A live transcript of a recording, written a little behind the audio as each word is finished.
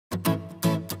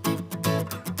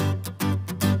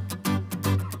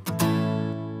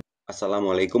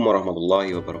Assalamualaikum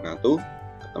warahmatullahi wabarakatuh.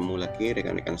 Ketemu lagi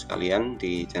rekan-rekan sekalian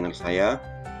di channel saya.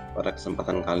 Pada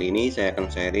kesempatan kali ini saya akan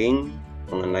sharing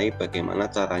mengenai bagaimana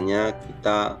caranya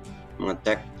kita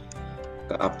mengecek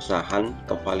keabsahan,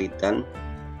 kevalidan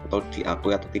atau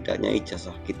diakui atau tidaknya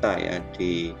ijazah kita ya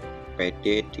di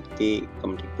PD Dikti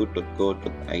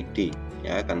kemdikbud.go.id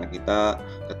ya, karena kita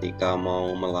ketika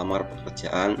mau melamar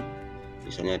pekerjaan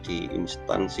misalnya di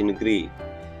instansi negeri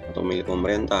atau milik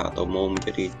pemerintah atau mau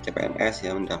menjadi CPNS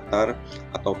ya, mendaftar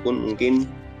ataupun mungkin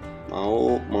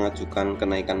mau mengajukan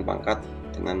kenaikan pangkat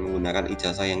dengan menggunakan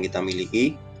ijazah yang kita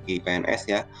miliki di PNS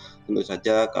ya, tentu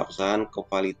saja keabsahan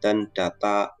kevalidan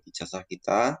data ijazah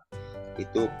kita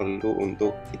itu perlu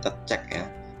untuk kita cek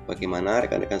ya. Bagaimana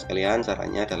rekan-rekan sekalian?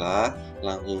 Caranya adalah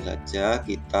langsung saja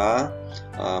kita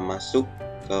masuk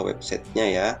ke websitenya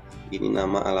ya. Ini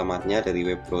nama alamatnya dari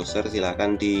web browser,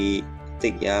 silahkan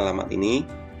diketik ya alamat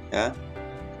ini ya.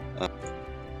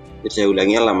 Saya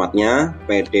ulangi alamatnya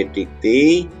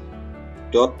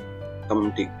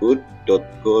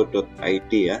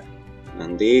pddikti.kemdikbud.go.id ya.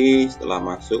 Nanti setelah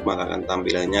masuk maka akan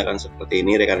tampilannya akan seperti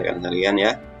ini rekan-rekan sekalian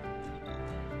ya.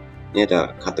 Ini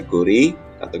ada kategori,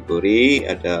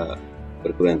 ada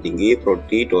perguruan tinggi,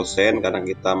 prodi, dosen. Karena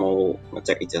kita mau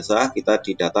ngecek ijazah, kita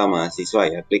di data mahasiswa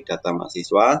ya, klik data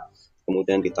mahasiswa,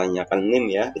 kemudian ditanyakan NIM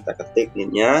ya, kita ketik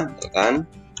NIM-nya, misalkan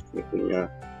ini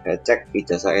punya saya cek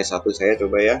ijazah S1 saya,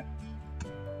 coba ya.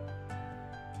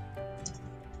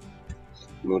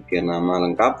 Kemudian nama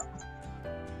lengkap,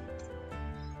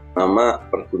 nama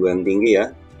perguruan tinggi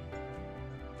ya.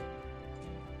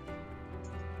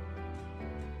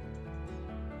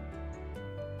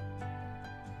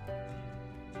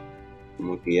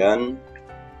 Kemudian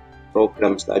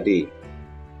program studi.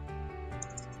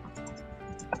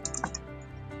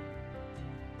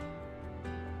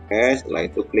 Oke, setelah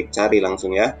itu klik cari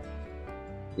langsung ya.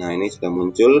 Nah, ini sudah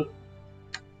muncul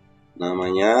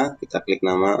namanya, kita klik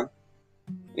nama.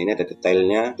 Ini ada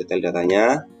detailnya, detail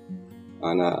datanya,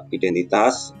 ada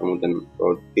identitas, kemudian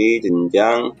prodi,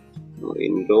 jenjang, nomor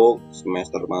induk,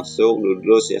 semester masuk,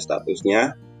 lulus ya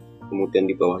statusnya. Kemudian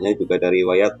di bawahnya juga ada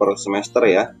riwayat per semester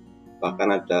ya. Bahkan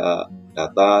ada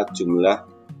data jumlah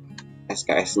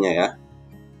SKS-nya ya.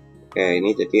 Oke,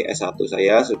 ini jadi S1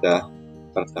 saya sudah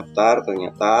terdaftar.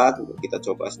 Ternyata kita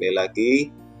coba sekali lagi.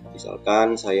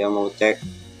 Misalkan saya mau cek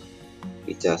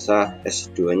ijazah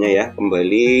S2-nya ya,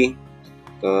 kembali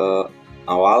ke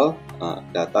awal,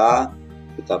 data,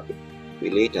 kita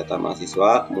pilih data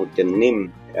mahasiswa, kemudian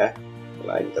NIM ya.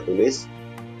 Setelah kita tulis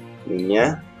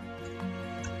NIM-nya,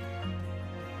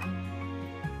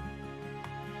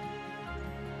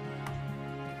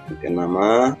 kemudian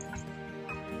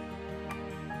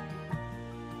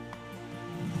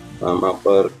nama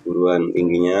perguruan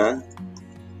tingginya,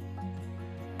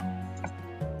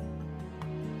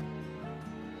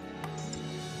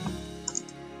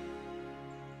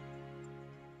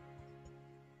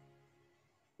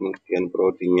 kemudian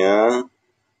prodinya.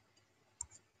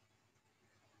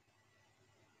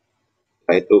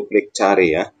 Setelah itu klik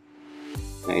cari ya.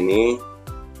 Nah, ini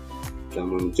sudah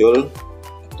muncul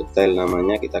detail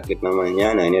namanya, kita klik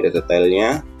namanya. Nah, ini ada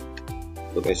detailnya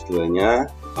untuk S2-nya,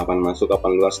 kapan masuk,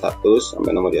 kapan luar status,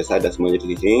 sampai nomor jasa ada semuanya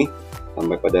di sini,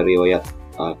 sampai pada riwayat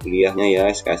kuliahnya ya,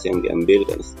 SKS yang diambil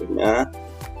dan seterusnya.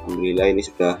 Alhamdulillah ini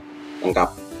sudah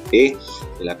lengkap. Oke,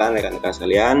 silakan rekan-rekan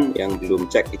sekalian yang belum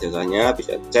cek ijazahnya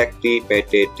bisa cek di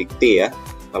PD Dikti ya.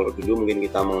 Kalau dulu mungkin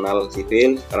kita mengenal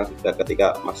sipil, sekarang sudah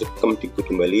ketika masuk ke Kemdikbud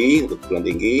kembali untuk perguruan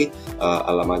tinggi,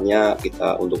 alamatnya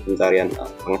kita untuk pencarian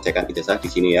pengecekan ijazah di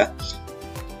sini ya.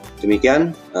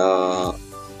 Demikian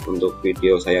untuk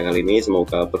video saya kali ini,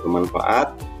 semoga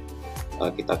bermanfaat.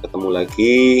 Kita ketemu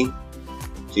lagi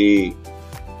di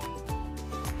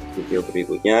video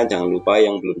berikutnya. Jangan lupa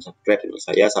yang belum subscribe channel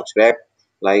saya, subscribe,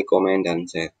 like, komen, dan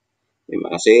share. Terima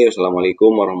kasih.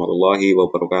 Wassalamualaikum warahmatullahi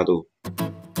wabarakatuh.